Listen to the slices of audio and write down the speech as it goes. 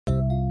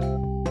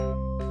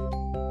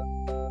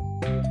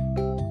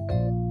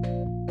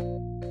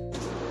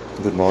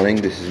Good morning,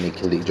 this is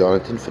Nikhil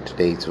Jonathan for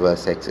today's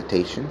verse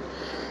exhortation.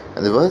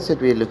 And the verse that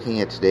we are looking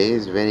at today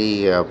is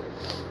very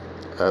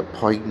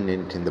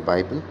poignant in the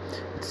Bible.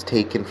 It's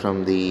taken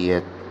from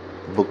the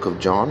book of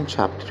John,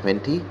 chapter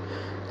 20,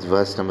 it's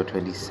verse number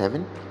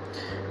 27.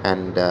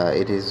 And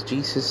it is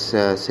Jesus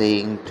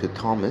saying to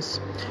Thomas,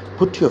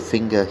 "Put your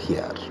finger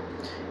here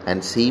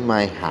and see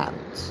my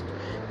hands,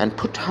 and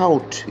put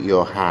out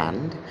your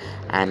hand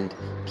and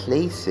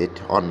place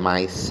it on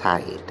my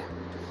side.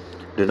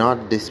 Do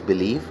not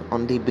disbelieve,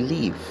 only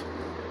believe."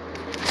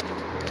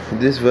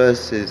 This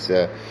verse is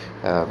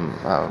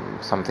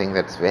something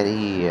that's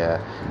very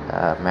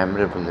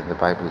memorable in the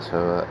Bible.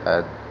 So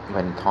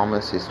when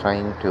Thomas is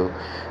trying to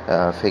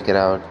figure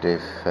out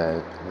if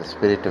the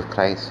Spirit of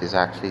Christ is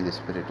actually the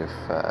Spirit of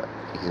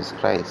Jesus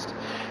Christ,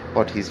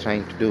 what he's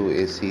trying to do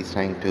is he's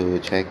trying to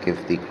check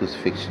if the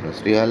crucifixion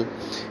was real,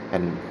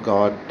 and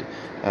God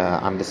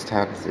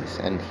understands this,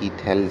 and he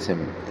tells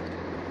him,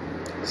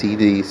 "See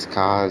these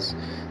scars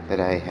that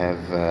I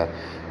have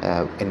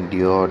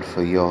endured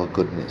for your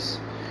goodness."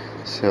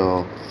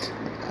 So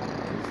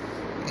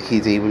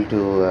he's able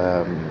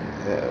to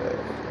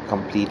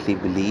completely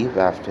believe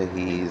after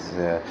he's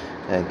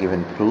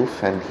given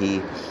proof, and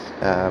he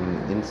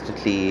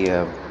instantly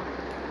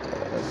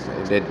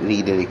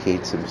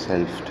rededicates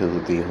himself to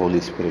the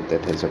Holy Spirit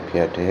that has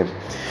appeared to him.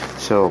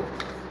 So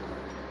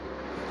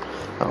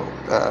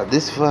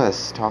this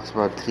verse talks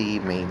about three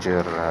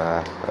major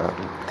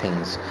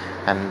things,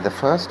 and the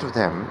first of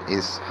them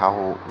is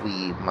how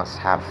we must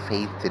have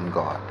faith in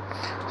God.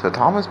 So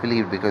Thomas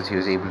believed because he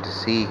was able to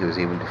see, he was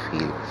able to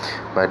feel.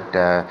 But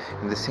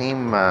in the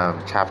same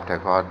chapter,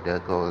 God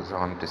goes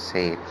on to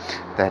say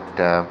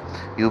that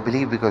you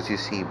believe because you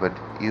see, but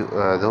you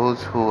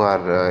those who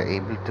are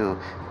able to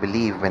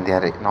believe when they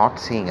are not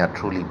seeing are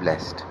truly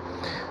blessed.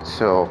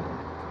 So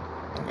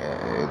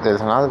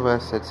there's another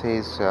verse that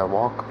says,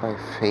 "Walk by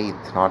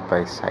faith, not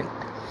by sight."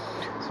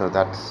 So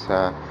that's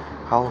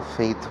how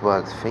faith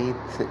works.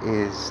 Faith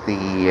is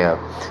the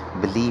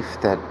belief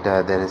that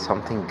there is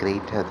something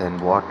greater than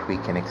what we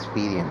can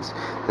experience.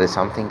 There is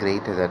something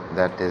greater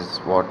that is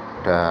what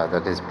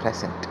that is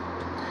present.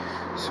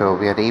 So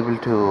we are able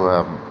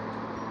to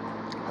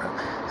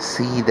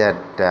see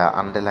that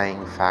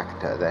underlying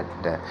factor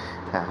that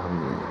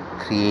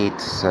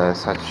creates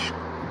such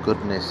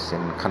goodness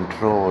and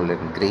control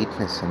and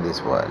greatness in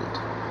this world.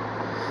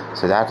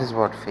 So that is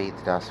what faith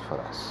does for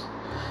us.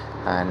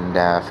 And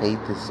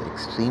faith is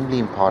extremely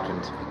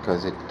important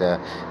because it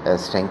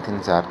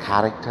strengthens our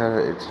character.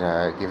 It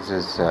gives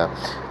us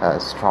a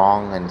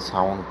strong and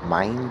sound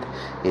mind.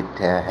 It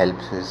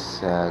helps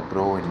us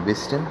grow in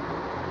wisdom,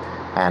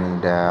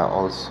 and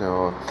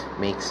also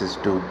makes us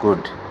do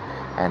good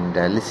and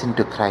listen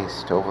to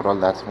Christ. Overall,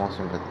 that's the most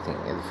important thing.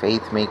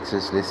 Faith makes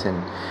us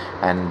listen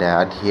and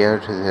adhere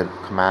to the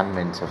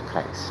commandments of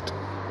Christ.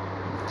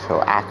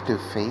 So active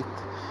faith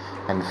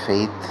and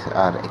faith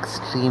are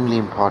extremely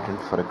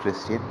important for a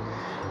Christian,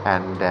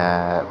 and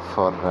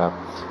for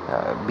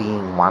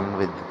being one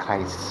with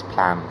Christ's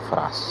plan for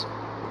us.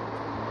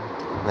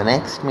 The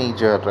next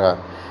major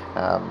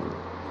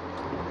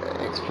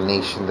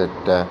explanation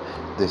that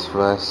this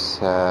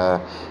verse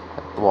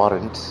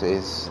warrants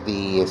is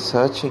the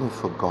searching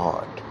for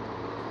God.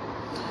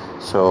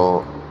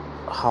 So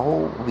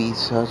how we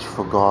search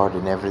for God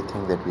in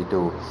everything that we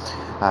do,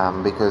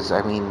 because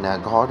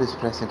God is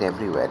present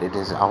everywhere. It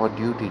is our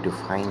duty to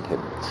find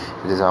Him.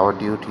 It is our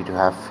duty to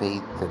have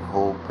faith and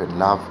hope and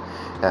love,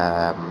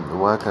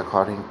 work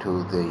according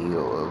to the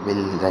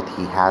will that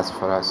He has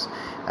for us,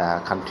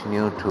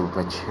 continue to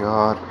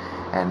mature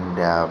and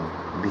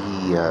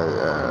be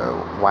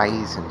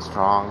wise and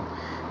strong,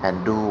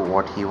 and do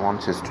what He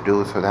wants us to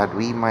do, so that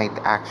we might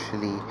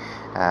actually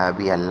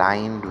be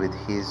aligned with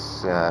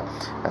His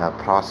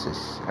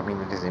process.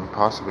 It is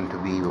impossible to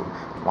be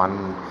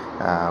one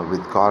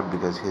with God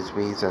because His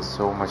ways are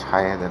so much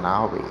higher than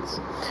our ways.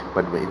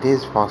 But it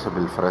is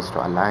possible for us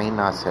to align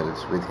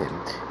ourselves with Him.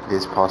 It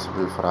is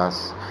possible for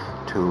us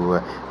to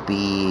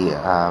be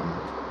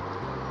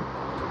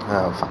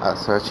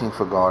searching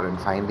for God and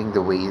finding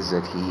the ways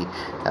that He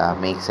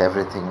makes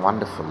everything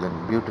wonderful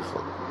and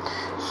beautiful.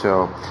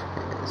 So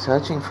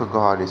searching for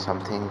God is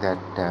something that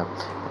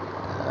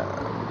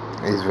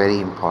is very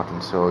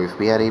important. So if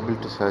we are able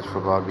to search for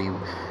God,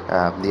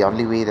 the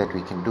only way that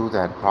we can do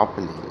that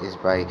properly is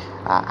by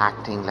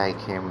acting like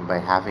Him, by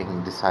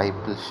having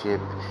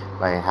discipleship,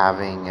 by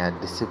having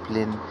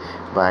discipline,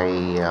 by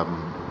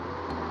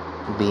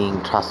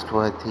being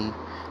trustworthy,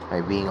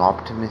 by being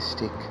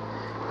optimistic,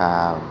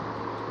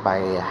 by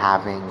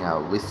having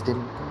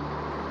wisdom,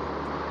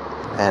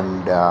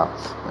 and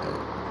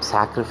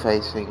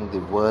sacrificing the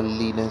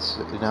worldliness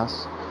in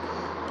us,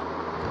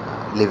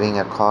 living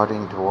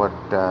according to what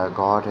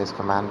God has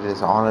commanded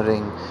us,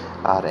 honoring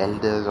our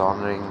elders,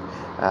 honoring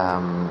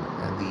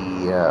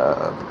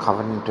the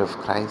covenant of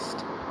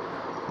Christ,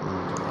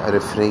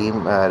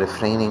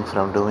 refraining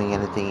from doing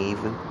anything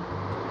evil,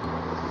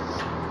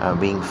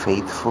 being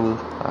faithful,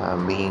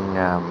 being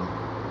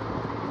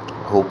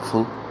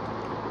hopeful.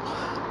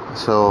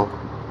 So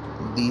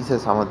these are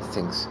some of the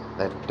things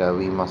that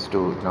we must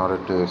do in order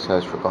to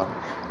search for God.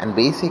 And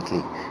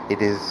basically,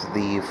 it is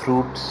the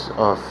fruits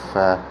of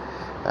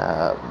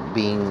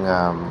being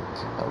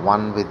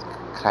one with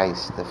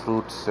Christ, the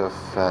fruits of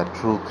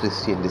true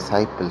Christian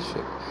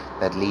discipleship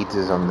that leads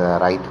us on the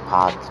right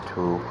path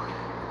to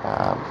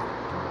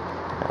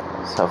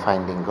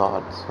finding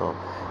God. So,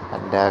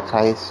 and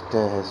Christ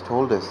has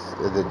told us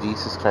that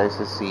Jesus Christ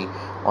is the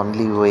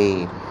only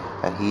way.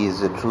 He is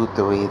the truth,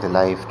 the way, the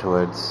life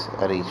towards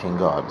reaching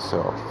God.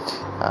 So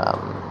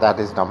that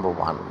is number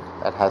one.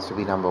 That has to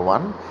be number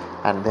one.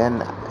 And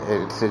then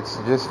it's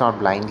just not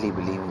blindly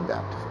believing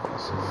that, of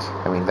course.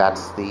 I mean,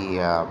 that's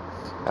the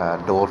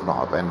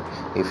doorknob. And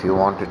if you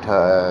want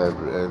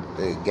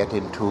to get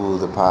into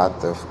the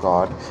path of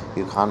God,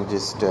 you can't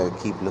just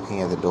keep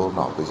looking at the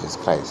doorknob, which is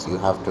Christ. You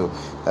have to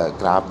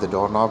grab the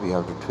doorknob, you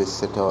have to twist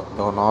the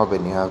doorknob,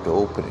 and you have to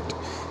open it.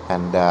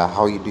 And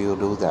how do you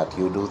do that?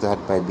 You do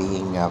that by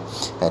being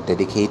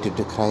dedicated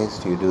to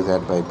Christ. You do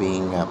that by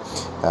being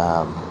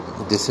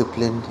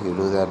disciplined. You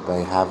do that by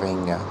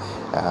having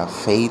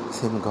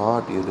faith in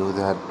God. You do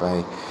that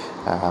by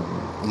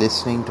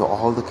listening to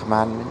all the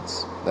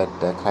commandments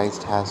that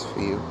Christ has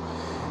for you,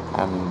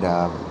 and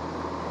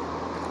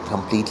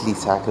completely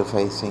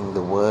sacrificing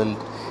the world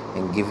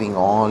and giving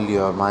all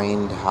your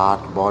mind,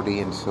 heart, body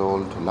and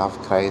soul to love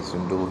Christ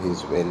and do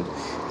His will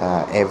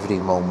every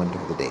moment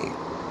of the day,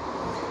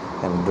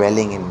 and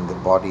dwelling in the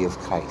body of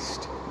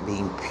Christ,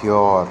 being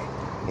pure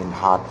in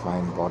heart,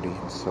 mind, body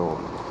and soul,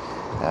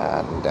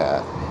 and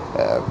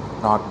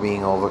not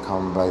being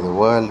overcome by the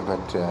world,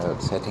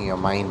 but setting your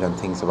mind on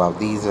things above.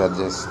 These are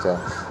just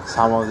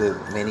some of the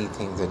many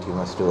things that you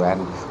must do.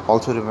 And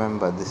also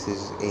remember, this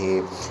is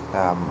a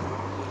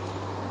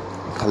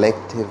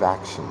collective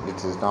action.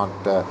 It is not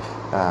a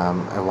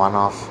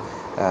one-off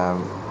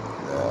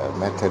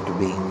method to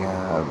being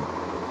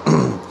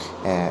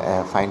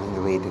finding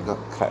the way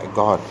to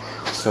God.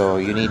 So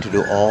you need to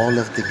do all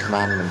of the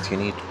commandments. You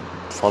need to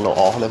follow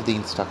all of the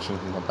instructions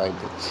in the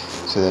Bible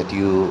so that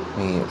you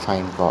may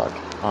find God.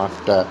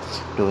 Not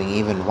doing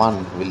even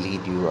one will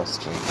lead you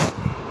astray.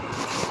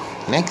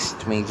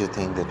 Next major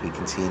thing that we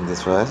can see in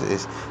this verse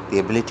is the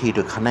ability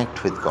to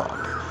connect with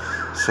God.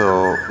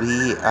 So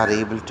we are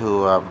able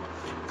to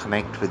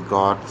connect with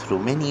God through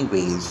many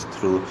ways,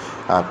 through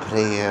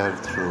prayer,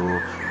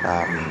 through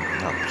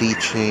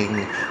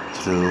preaching,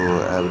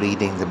 through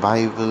reading the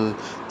Bible,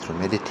 through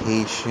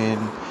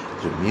meditation,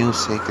 through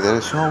music. There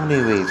are so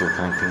many ways of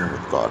connecting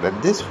with God,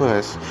 and this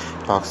verse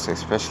talks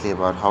especially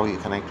about how you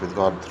connect with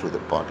God through the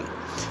body.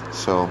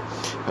 So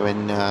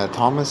when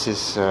Thomas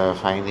is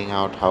finding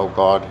out how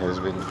God has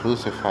been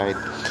crucified,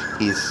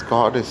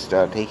 God is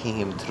taking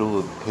him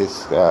through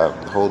his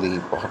holy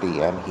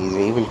body, and he's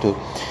able to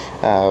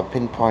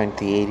pinpoint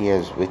the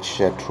areas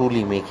which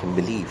truly make him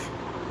believe.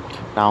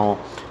 Now,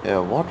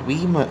 what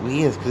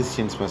we as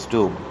Christians must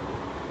do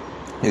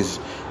is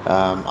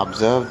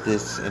observe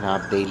this in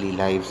our daily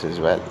lives as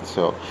well.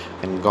 So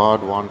when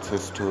God wants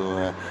us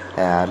to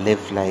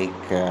live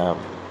like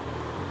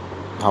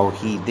how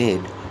He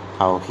did,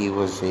 how He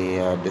was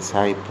a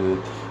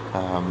disciple,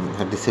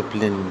 a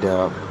disciplined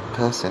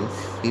person,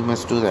 we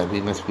must do that.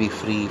 We must be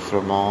free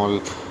from all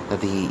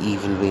the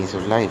evil ways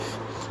of life.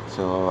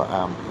 So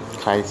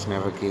Christ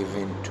never gave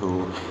in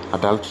to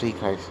adultery.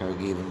 Christ never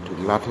gave in to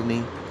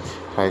gluttony.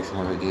 Christ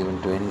never gave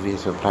in to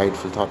envious or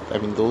prideful thought. I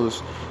mean,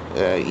 those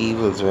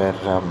evils were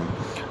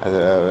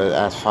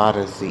as far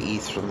as the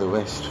east from the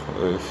west,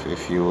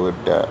 if you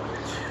would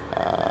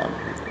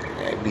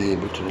be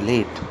able to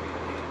relate.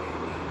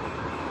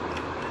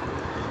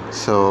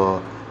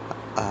 So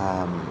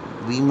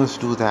we must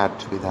do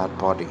that with our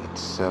body.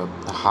 It's the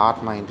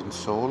heart, mind and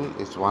soul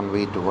is one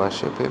way to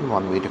worship Him,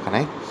 one way to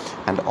connect,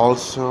 and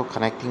also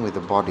connecting with the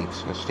body.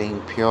 So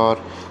staying pure,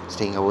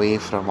 staying away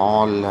from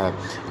all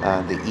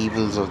the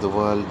evils of the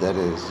world, that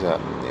is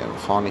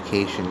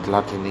fornication,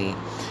 gluttony,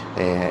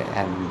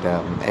 and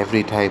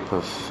every type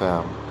of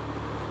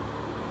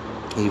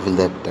evil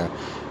that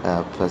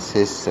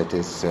persists, that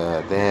is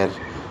there,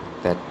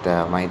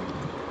 that might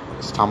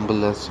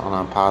stumble us on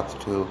our path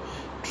to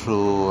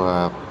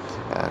true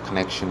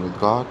connection with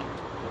God.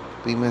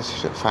 We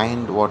must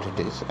find what it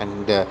is,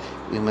 and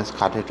we must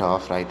cut it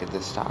off right at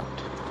the start.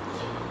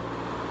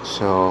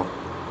 So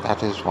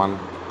that is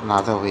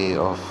another way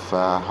of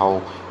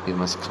how we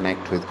must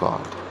connect with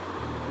God,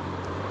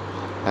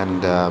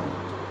 and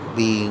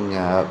being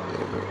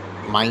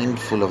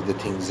mindful of the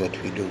things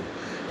that we do.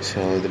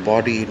 So the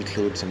body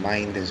includes the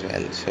mind as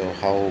well. So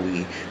how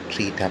we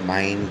treat our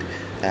mind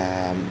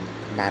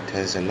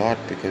matters a lot,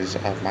 because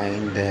our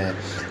mind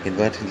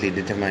inadvertently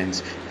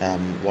determines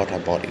what our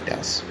body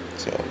does.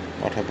 So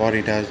what our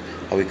body does,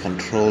 how we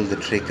control the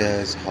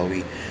triggers, how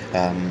we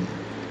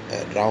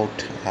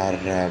route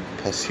our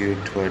pursuit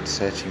towards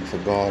searching for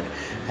God,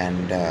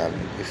 and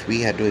if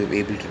we are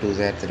able to do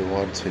that, the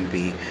rewards will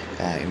be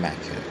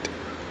immaculate.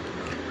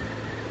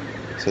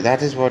 So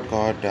that is what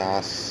God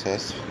asks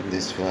us in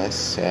this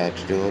verse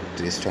to do,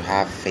 is to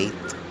have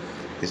faith,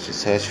 is to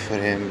search for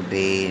Him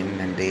day in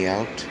and day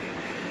out,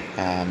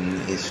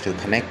 is to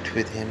connect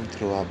with Him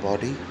through our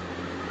body,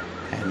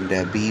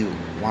 and be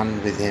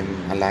one with Him,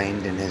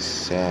 aligned in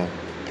His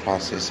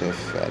process of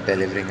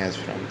delivering us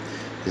from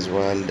this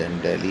world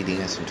and leading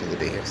us into the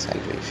day of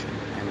salvation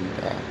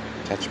and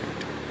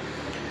judgment.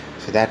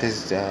 So that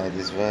is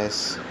this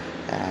verse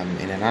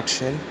in a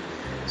nutshell.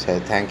 So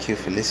thank you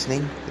for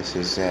listening. This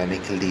is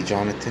Nikhil D.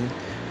 Jonathan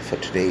for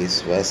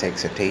today's verse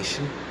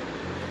exhortation.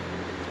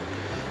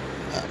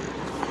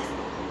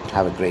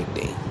 Have a great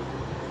day.